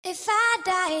If I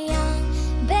die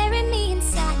young, bury me in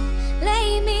satin,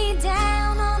 lay me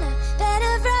down on a bed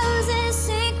of roses,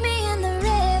 sink me in the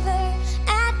river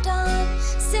at dawn,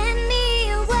 send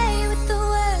me away with the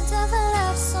words of a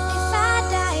love song. If I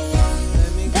die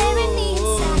young, bury me in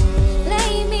satin,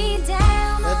 lay me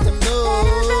down on a bed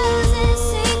of roses,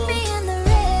 sink me in the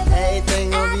river everything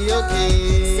gon' be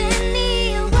okay. send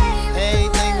me away with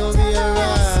Everything the gon' words be of a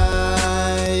love song.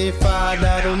 alright. If I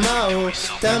die tomorrow,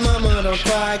 tell mama don't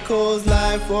cry, cause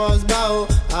life was bout.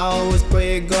 I always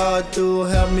pray God to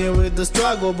help me with the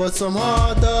struggle, but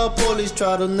somehow the police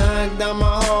try to knock down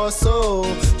my heart. So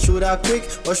should I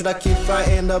quit or should I keep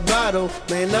fighting the battle?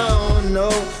 Man, I don't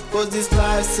know, cause this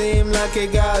life seem like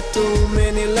it got too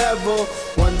many levels.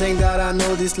 One thing that I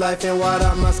know, this life ain't what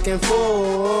I'm asking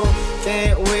for.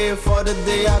 Can't wait for the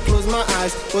day I close my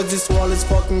eyes, cause this world is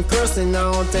fucking cursing.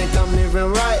 I don't think I'm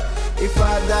living right. If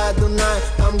I die tonight,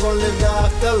 I'm gonna live the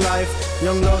afterlife.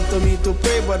 Young love told me to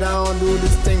pray, but I don't do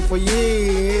this thing for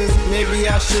years. Maybe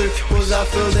I should, cause I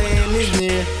feel the end is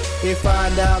near. If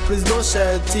I die, please don't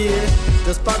shed a tear.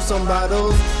 Just pop some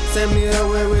bottles, send me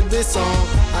away with this song.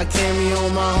 I came here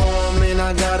on my home and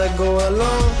I gotta go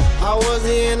alone. I was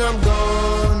here and I'm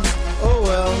gone, oh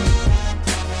well.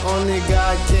 Only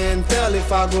God can tell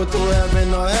if I go to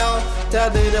heaven or hell. Tell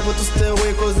the devil to stay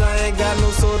away, cause I ain't got no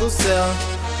soul to sell.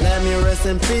 Let me rest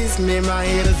in peace, may my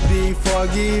haters be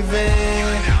forgiven,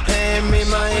 and may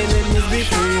my enemies be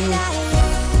free.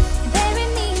 Bury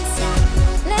me in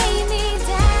satin, lay me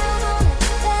down on a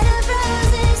bed of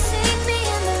roses, sink me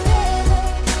in the river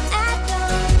at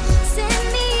dawn, send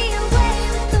me away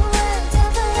with the words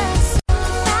of a love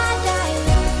song. If I die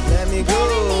young, Let me go,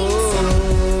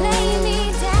 lay me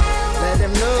down let on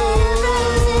them a bed know of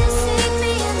roses, sink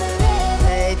me in the river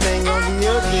everything gon' be at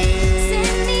dawn, okay.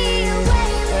 send me away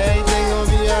with the Everything gon' words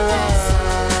be of a love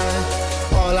song. alright.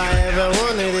 All I ever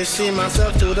wanted is see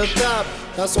myself to the top.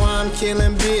 That's why I'm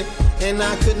killing beat, and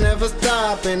I could never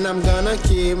stop. And I'm gonna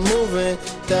keep moving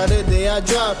till the day I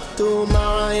drop.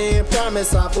 Tomorrow I ain't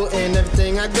promise, I put in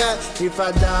everything I got. If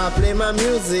I die, I play my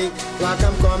music like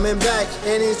I'm coming back.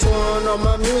 And each one of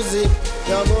my music,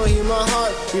 y'all gon' hear my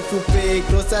heart. If you pay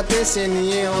close attention,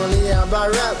 it ain't only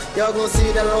about rap. Y'all gon'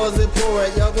 see that I was a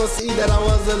poet, y'all gon' see that I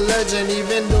was a legend.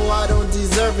 Even though I don't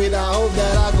deserve it, I hope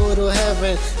that I go to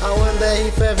heaven. I wonder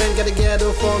if heaven get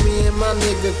together for me and my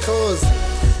nigga, cause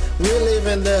we live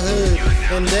in the hood,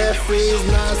 and death is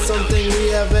not something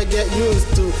we ever get used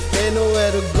to. Ain't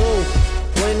nowhere to go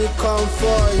when it come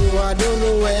for you. I don't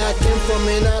know where I came from,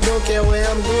 and I don't care where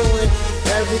I'm going.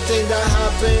 Everything that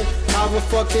happen have a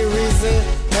fucking reason.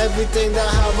 Everything that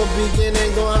have a beginning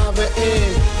gon' have an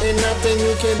end. Ain't nothing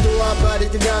you can do about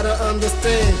it, you gotta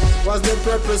understand. What's the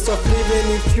purpose of living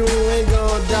if you ain't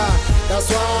gonna die? That's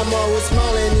why I'm always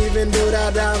smiling, even though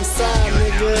that I'm sad,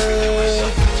 nigga.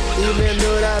 Even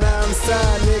though that I'm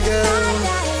sad,